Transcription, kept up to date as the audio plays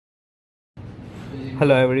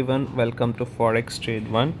Hello everyone, welcome to Forex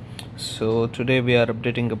Trade 1. So today we are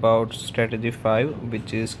updating about strategy 5,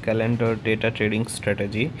 which is calendar data trading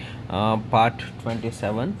strategy, part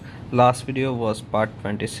 27. Last video was part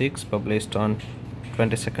 26, published on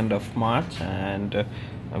 22nd of March, and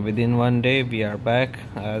within one day we are back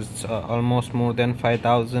as almost more than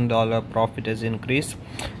 $5,000 profit has increased.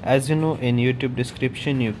 As you know, in YouTube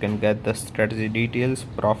description you can get the strategy details,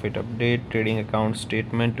 profit update, trading account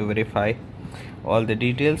statement to verify all the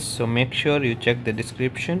details, so make sure you check the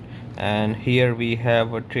description. And here we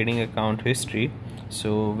have a trading account history,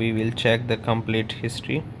 so we will check the complete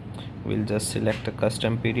history. We'll just select a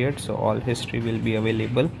custom period, so all history will be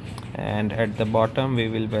available, and at the bottom we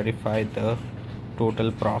will verify the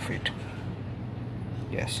total profit.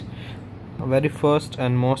 Yes, very first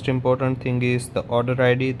and most important thing is the order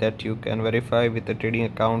ID, that you can verify with the trading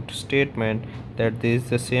account statement that this is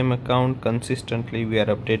the same account consistently we are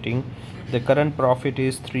updating. The current profit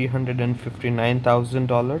is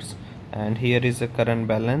 $359,000, and here is the current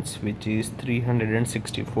balance, which is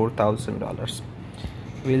 $364,000.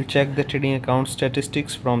 We'll check the trading account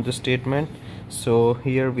statistics from the statement. So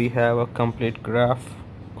here we have a complete graph.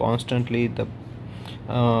 Constantly the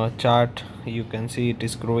chart, you can see it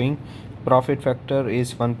is growing. Profit factor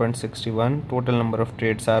is 1.61. Total number of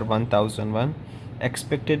trades are 1001.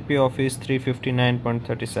 Expected payoff is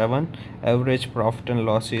 359.37. Average profit and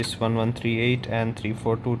loss is 1138 and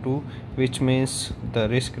 3422, which means the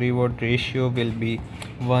risk reward ratio will be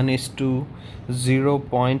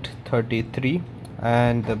 1:0.33,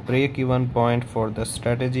 and the break even point for the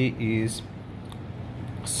strategy is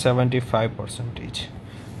 75%.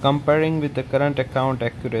 Comparing with the current account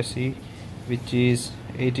accuracy, which is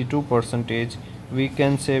 82%, we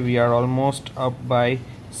can say we are almost up by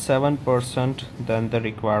 7% than the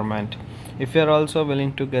requirement. If you are also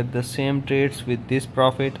willing to get the same trades with this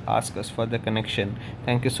profit, ask us for the connection.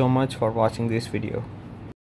 Thank you so much for watching this video.